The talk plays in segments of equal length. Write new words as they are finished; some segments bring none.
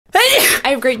I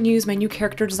have great news, my new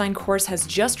character design course has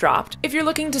just dropped. If you're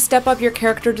looking to step up your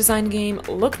character design game,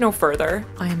 look no further.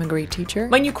 I am a great teacher.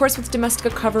 My new course with Domestika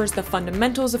covers the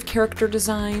fundamentals of character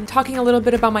design, talking a little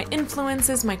bit about my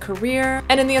influences, my career,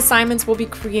 and in the assignments we'll be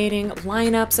creating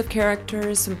lineups of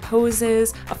characters, some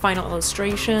poses, a final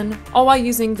illustration, all while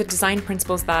using the design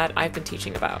principles that I've been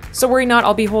teaching about. So worry not,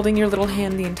 I'll be holding your little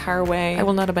hand the entire way. I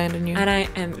will not abandon you. And I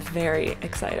am very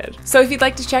excited. So if you'd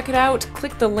like to check it out,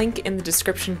 click the link in the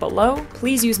description below.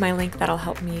 Please use my link, that'll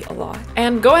help me a lot.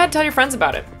 And go ahead, tell your friends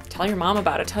about it. Tell your mom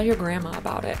about it, tell your grandma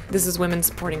about it. This is women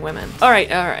supporting women. All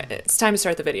right, it's time to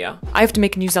start the video. I have to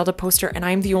make a new Zelda poster and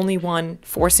I'm the only one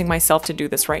forcing myself to do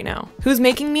this right now. Who's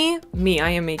making me? Me,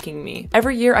 I am making me.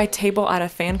 Every year I table at a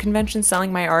fan convention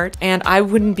selling my art and I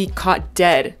wouldn't be caught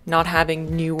dead not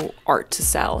having new art to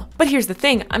sell. But here's the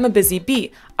thing, I'm a busy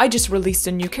bee. I just released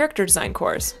a new character design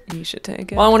course. You should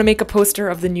take it. Well, I want to make a poster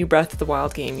of the new Breath of the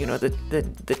Wild game, you know,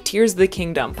 the Tears of the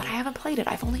Kingdom, but I haven't played it.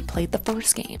 I've only played the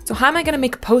first game. So how am I going to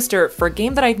make a poster for a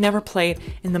game that I've never played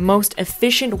in the most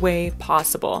efficient way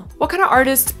possible? What kind of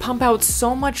artists pump out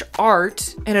so much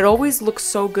art and it always looks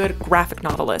so good? Graphic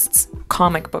novelists,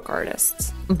 comic book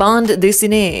artists, bande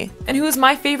dessinée. And who is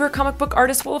my favorite comic book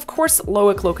artist? Well, of course,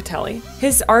 Loic Locatelli.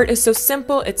 His art is so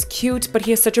simple, it's cute, but he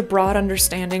has such a broad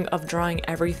understanding of drawing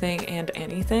everything and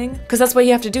anything, because that's what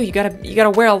you have to do. You gotta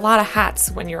wear a lot of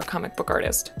hats when you're a comic book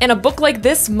artist. And a book like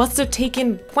this must have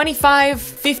taken 25,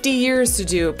 50 years to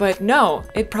do, but no,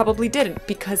 it probably didn't,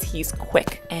 because he's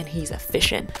quick and he's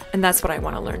efficient. And that's what I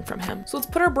want to learn from him. So let's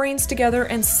put our brains together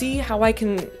and see how I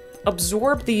can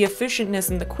absorb the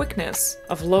efficientness and the quickness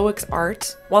of Loic's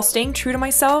art while staying true to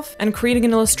myself and creating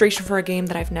an illustration for a game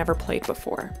that I've never played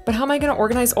before. But how am I going to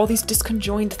organize all these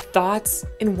disconjoined thoughts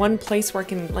in one place where I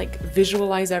can like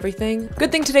visualize everything?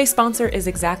 Good thing today's sponsor is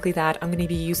exactly that. I'm going to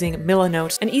be using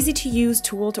Milanote, an easy to use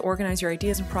tool to organize your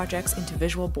ideas and projects into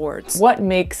visual boards. What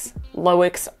makes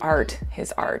Loic's art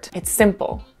his art? It's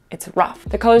simple. It's rough.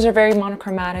 The colors are very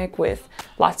monochromatic with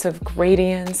lots of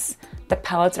gradients. The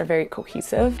palettes are very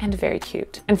cohesive and very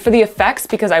cute. And for the effects,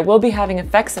 because I will be having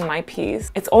effects in my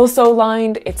piece, it's also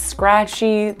lined, it's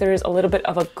scratchy, there's a little bit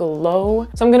of a glow.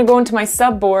 So I'm gonna go into my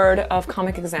subboard of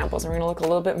comic examples and we're gonna look a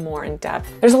little bit more in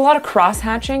depth. There's a lot of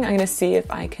cross-hatching. I'm gonna see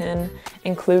if I can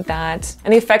include that.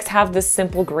 And the effects have this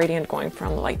simple gradient going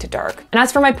from light to dark. And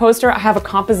as for my poster, I have a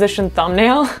composition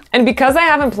thumbnail. And because I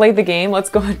haven't played the game, let's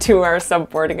go to our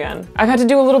subboard again. I've had to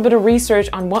do a little bit of research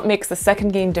on what makes the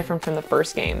second game different from the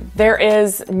first game. There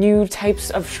is new types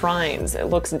of shrines. It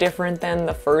looks different than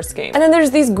the first game. And then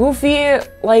there's these goofy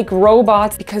like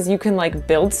robots because you can like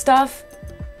build stuff.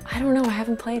 I don't know, I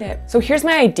haven't played it. So here's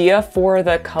my idea for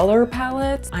the color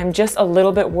palette. I'm just a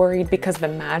little bit worried because the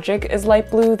magic is light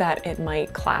blue that it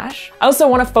might clash. I also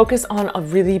want to focus on a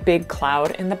really big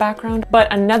cloud in the background,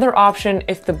 but another option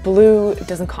if the blue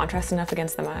doesn't contrast enough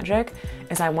against the magic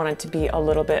is I want it to be a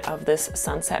little bit of this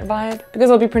sunset vibe. Because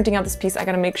I'll be printing out this piece, I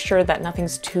gotta make sure that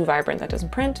nothing's too vibrant that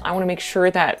doesn't print. I want to make sure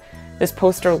that this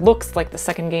poster looks like the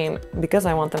second game because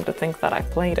I want them to think that I've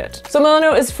played it. So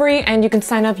Milanote is free and you can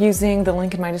sign up using the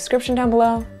link in my description down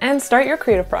below and start your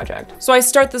creative project. So I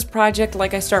start this project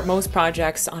like I start most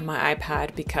projects on my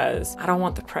iPad because I don't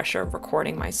want the pressure of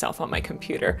recording myself on my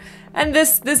computer. And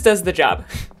this does the job.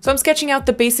 So I'm sketching out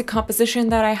the basic composition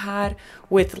that I had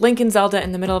with Link and Zelda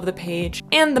in the middle of the page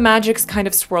and the magic's kind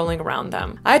of swirling around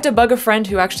them. I had to bug a friend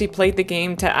who actually played the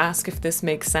game to ask if this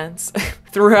makes sense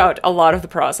throughout a lot of the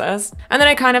process. And then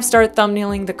I kind of start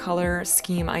thumbnailing the color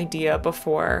scheme idea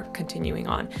before continuing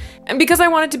on. And because I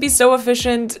wanted to be so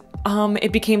efficient,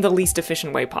 it became the least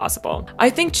efficient way possible. I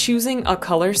think choosing a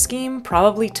color scheme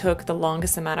probably took the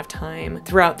longest amount of time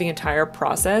throughout the entire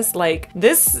process.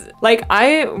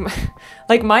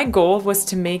 My goal was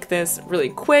to make this really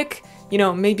quick, you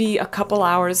know, maybe a couple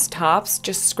hours tops,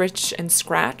 just scritch and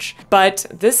scratch. But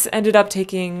this ended up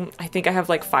taking, I think I have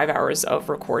like 5 hours of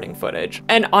recording footage.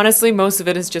 And honestly, most of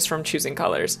it is just from choosing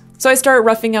colors. So I started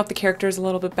roughing out the characters a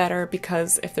little bit better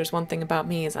because if there's one thing about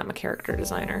me is I'm a character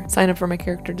designer. Sign up for my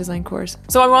character design course.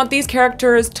 So I want these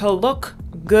characters to look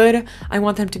good. I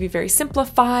want them to be very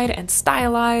simplified and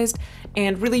stylized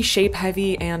and really shape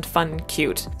heavy and fun and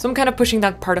cute. So I'm kind of pushing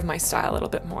that part of my style a little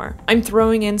bit more. I'm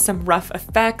throwing in some rough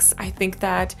effects. I think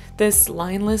that this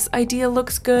lineless idea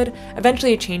looks good.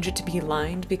 Eventually I change it to be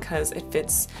lined because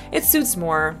it suits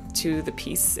more to the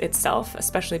piece itself,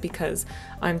 especially because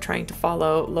I'm trying to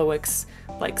follow Loic's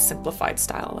like simplified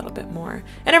style a little bit more.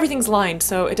 And everything's lined,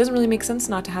 so it doesn't really make sense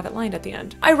not to have it lined at the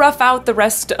end. I rough out the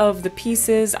rest of the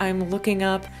pieces. I'm looking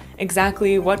up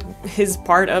exactly what is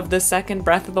part of the second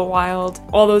Breath of the Wild.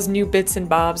 All those new bits and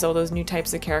bobs, all those new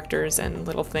types of characters and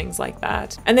little things like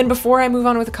that. And then before I move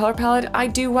on with the color palette, I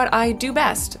do what I do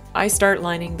best. I start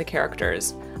lining the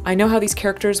characters. I know how these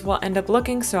characters will end up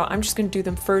looking, so I'm just gonna do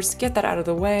them first, get that out of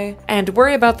the way, and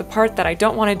worry about the part that I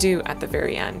don't wanna do at the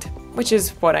very end, which is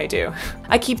what I do.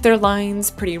 I keep their lines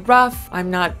pretty rough.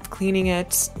 I'm not cleaning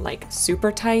it like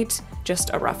super tight, just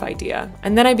a rough idea.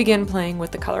 And then I begin playing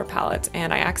with the color palette,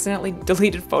 and I accidentally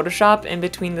deleted Photoshop in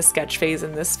between the sketch phase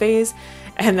and this phase.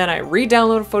 And then I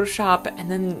re-downloaded Photoshop,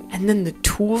 and then the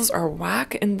tools are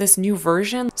whack in this new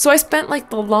version. So I spent like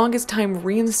the longest time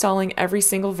reinstalling every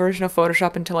single version of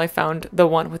Photoshop until I found the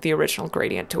one with the original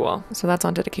gradient tool. So that's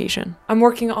on dedication. I'm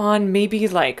working on maybe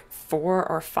like 4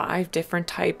 or 5 different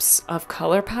types of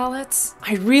color palettes.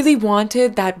 I really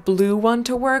wanted that blue one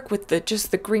to work with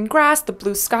just the green grass, the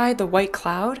blue sky, the white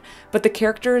cloud, but the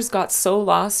characters got so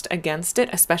lost against it,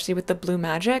 especially with the blue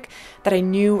magic, that I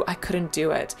knew I couldn't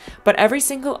do it. But every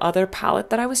single other palette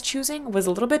that I was choosing was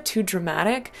a little bit too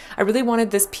dramatic. I really wanted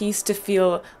this piece to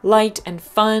feel light and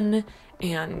fun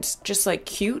and just like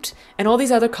cute. And all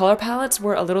these other color palettes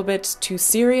were a little bit too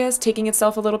serious, taking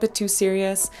itself a little bit too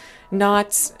serious,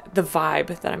 not the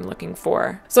vibe that I'm looking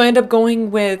for. So I end up going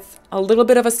with a little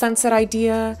bit of a sunset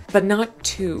idea, but not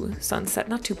too sunset,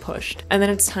 not too pushed. And then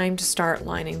it's time to start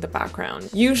lining the background.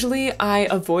 Usually I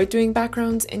avoid doing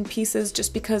backgrounds in pieces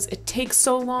just because it takes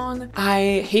so long.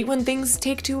 I hate when things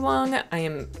take too long. I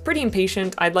am pretty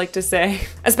impatient, I'd like to say,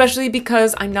 especially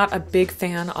because I'm not a big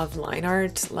fan of line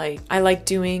art. Like, I like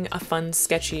doing a fun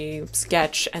sketchy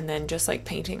sketch and then just like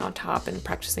painting on top and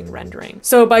practicing rendering.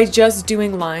 So by just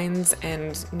doing lines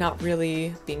and not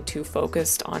really being too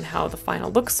focused on how the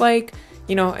final looks like,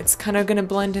 you know, it's kind of gonna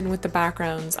blend in with the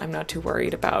backgrounds. I'm not too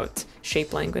worried about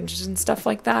shape languages and stuff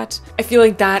like that. I feel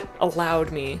like that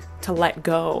allowed me to let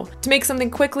go, to make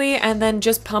something quickly and then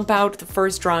just pump out the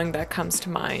first drawing that comes to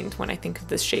mind when I think of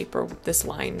this shape or this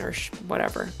line or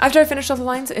whatever. After I finish all the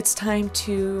lines, it's time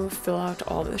to fill out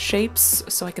all the shapes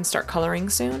so I can start coloring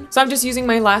soon. So I'm just using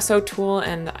my lasso tool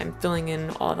and I'm filling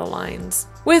in all the lines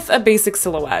with a basic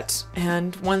silhouette.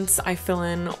 And once I fill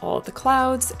in all the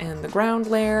clouds and the ground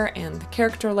layer and the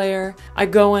character layer, I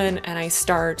go in and I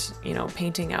start, you know,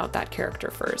 painting out that character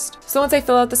first. So once I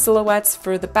fill out the silhouettes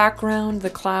for the background, the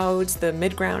clouds, the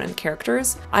midground, and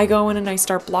characters, I go in and I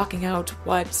start blocking out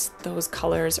what those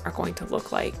colors are going to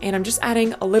look like. And I'm just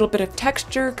adding a little bit of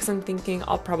texture because I'm thinking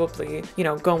I'll probably, you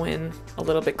know, go in a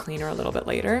little bit cleaner a little bit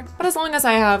later. But as long as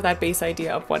I have that base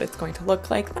idea of what it's going to look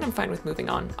like, then I'm fine with moving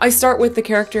on. I start with the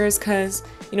characters because,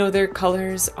 you know, their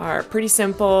colors are pretty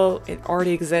simple. It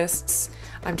already exists.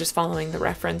 I'm just following the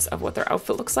reference of what their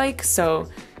outfit looks like. So,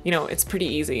 you know, it's pretty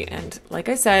easy. And like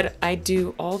I said, I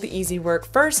do all the easy work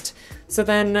first, so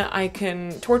then I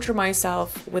can torture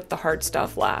myself with the hard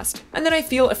stuff last. And then I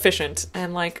feel efficient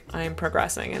and like I'm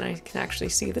progressing and I can actually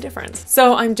see the difference.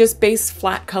 So I'm just base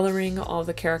flat coloring all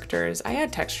the characters. I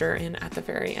add texture in at the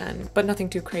very end, but nothing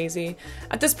too crazy.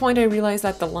 At this point, I realized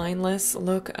that the lineless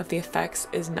look of the effects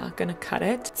is not gonna cut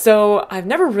it. So I've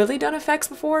never really done effects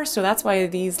before, so that's why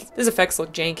these effects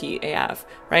look janky AF,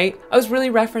 right? I was really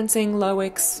referencing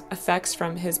Loic's effects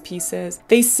from his pieces.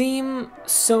 They seem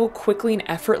so quickly and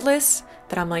effortless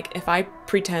that I'm like, if I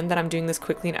pretend that I'm doing this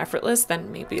quickly and effortless,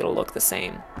 then maybe it'll look the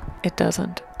same. It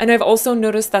doesn't. And I've also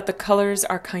noticed that the colors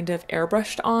are kind of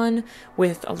airbrushed on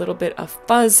with a little bit of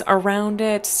fuzz around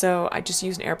it. So I just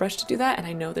use an airbrush to do that. And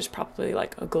I know there's probably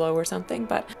like a glow or something,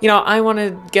 but you know, I want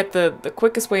to get the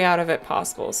quickest way out of it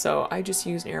possible. So I just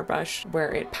use an airbrush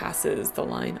where it passes the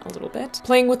line a little bit.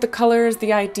 Playing with the colors,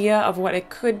 the idea of what it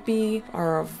could be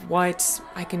or of what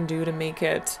I can do to make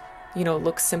it, you know,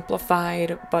 look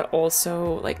simplified, but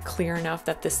also like clear enough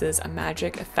that this is a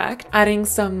magic effect. Adding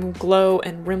some glow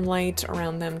and rim light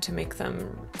around them to make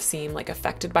them seem like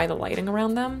affected by the lighting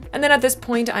around them. And then at this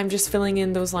point, I'm just filling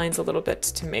in those lines a little bit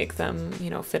to make them, you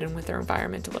know, fit in with their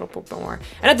environment a little bit more.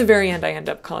 And at the very end, I end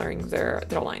up coloring their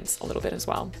lines a little bit as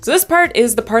well. So this part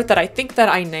is the part that I think that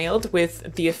I nailed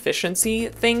with the efficiency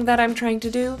thing that I'm trying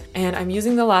to do. And I'm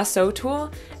using the lasso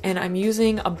tool and I'm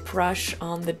using a brush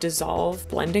on the dissolve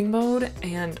blending mode,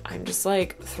 and I'm just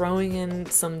like throwing in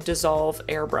some dissolve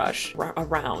airbrush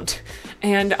around.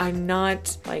 And I'm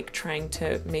not like trying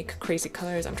to make crazy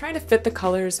colors. I'm trying to fit the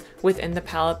colors within the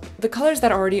palette. The colors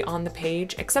that are already on the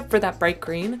page, except for that bright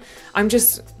green, I'm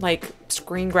just like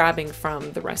screen grabbing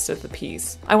from the rest of the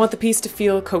piece. I want the piece to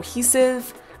feel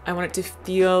cohesive. I want it to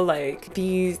feel like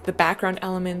the background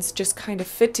elements just kind of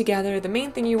fit together. The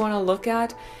main thing you want to look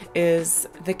at is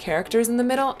the characters in the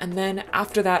middle, and then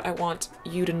after that I want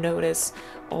you to notice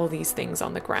all these things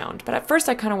on the ground. But at first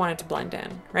I kind of wanted to blend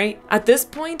in, right? At this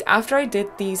point, after I did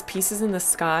these pieces in the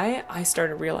sky, I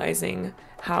started realizing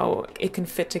how it can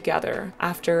fit together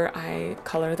after I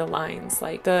color the lines.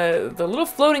 Like the little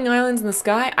floating islands in the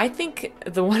sky, I think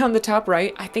the one on the top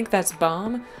right, I think that's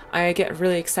bomb. I get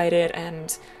really excited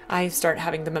and I start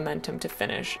having the momentum to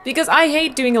finish. Because I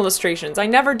hate doing illustrations. I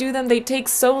never do them, they take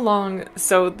so long.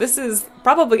 So this is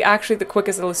probably actually the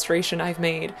quickest illustration I've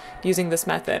made using this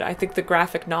method. I think the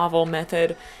graphic novel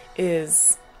method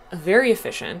is very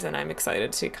efficient, and I'm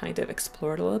excited to kind of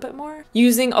explore it a little bit more.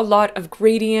 Using a lot of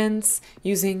gradients,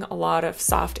 using a lot of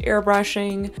soft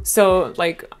airbrushing. So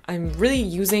like I'm really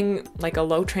using like a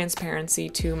low transparency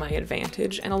to my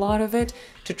advantage and a lot of it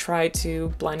to try to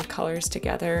blend colors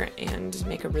together and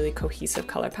make a really cohesive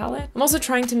color palette. I'm also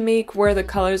trying to make where the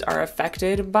colors are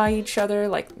affected by each other,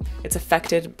 like it's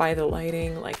affected by the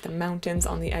lighting, like the mountains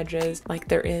on the edges, like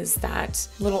there is that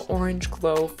little orange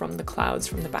glow from the clouds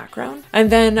from the background.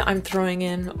 And then I'm throwing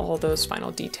in all those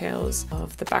final details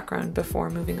of the background before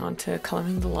moving on to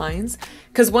coloring the lines.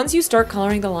 Because once you start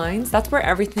coloring the lines, that's where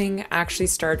everything actually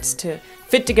starts to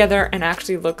fit together and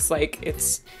actually looks like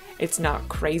it's not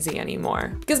crazy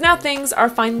anymore. Because now things are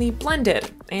finally blended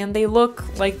and they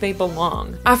look like they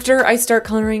belong. After I start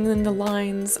coloring in the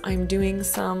lines, I'm doing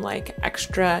some like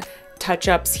extra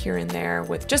touch-ups here and there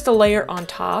with just a layer on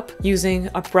top, using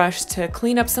a brush to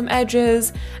clean up some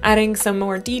edges, adding some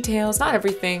more details. Not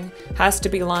everything has to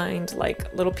be lined,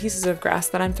 like little pieces of grass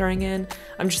that I'm throwing in.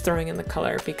 I'm just throwing in the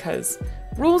color because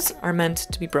rules are meant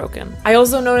to be broken. I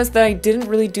also noticed that I didn't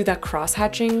really do that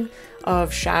cross-hatching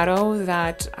of shadow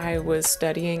that I was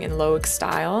studying in Loic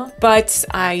style, but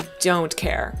I don't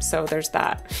care, so there's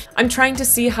that. I'm trying to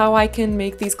see how I can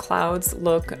make these clouds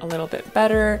look a little bit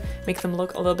better, make them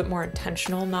look a little bit more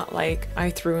intentional, not like I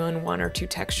threw in 1 or 2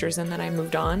 textures and then I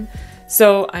moved on.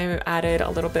 So I added a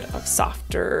little bit of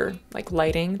softer like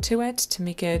lighting to it to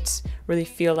make it really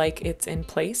feel like it's in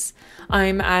place.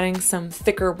 I'm adding some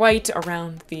thicker white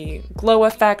around the glow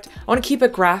effect. I want to keep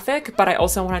it graphic, but I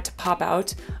also want it to pop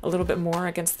out a little bit more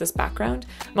against this background.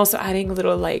 I'm also adding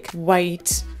little like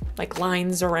white like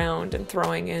lines around and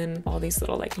throwing in all these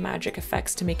little like magic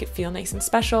effects to make it feel nice and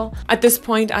special. At this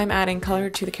point, I'm adding color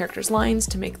to the characters' lines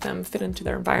to make them fit into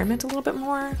their environment a little bit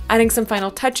more. Adding some final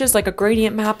touches like a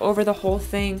gradient map over the whole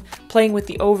thing, playing with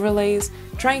the overlays,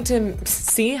 trying to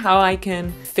see how I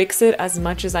can fix it as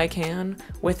much as I can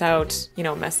without, you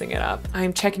know, messing it up.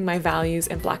 I'm checking my values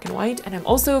in black and white, and I'm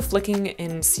also flicking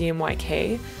in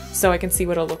CMYK so I can see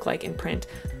what it'll look like in print.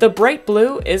 The bright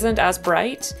blue isn't as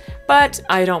bright, but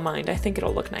I don't mind. I think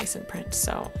it'll look nice in print,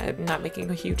 so I'm not making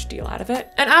a huge deal out of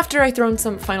it. And after I throw in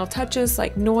some final touches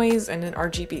like noise and an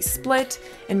RGB split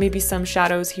and maybe some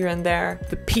shadows here and there,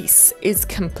 the piece is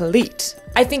complete.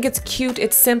 I think it's cute,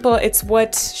 it's simple, it's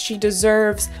what she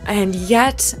deserves, and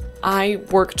yet I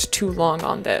worked too long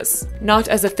on this. Not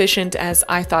as efficient as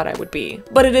I thought I would be.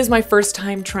 But it is my first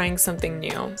time trying something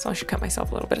new, so I should cut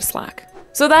myself a little bit of slack.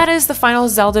 So that is the final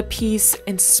Zelda piece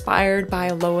inspired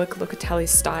by Loic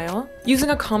Locatelli's style. Using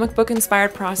a comic book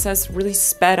inspired process really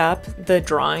sped up the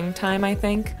drawing time, I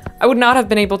think. I would not have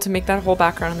been able to make that whole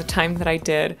background in the time that I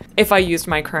did if I used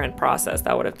my current process.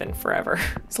 That would have been forever.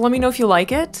 So let me know if you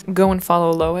like it. Go and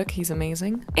follow Loic, he's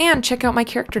amazing. And check out my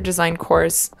character design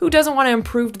course. Who doesn't want to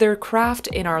improve their craft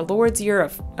in our Lord's year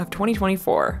of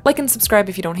 2024? Like and subscribe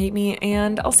if you don't hate me,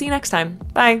 and I'll see you next time.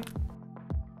 Bye.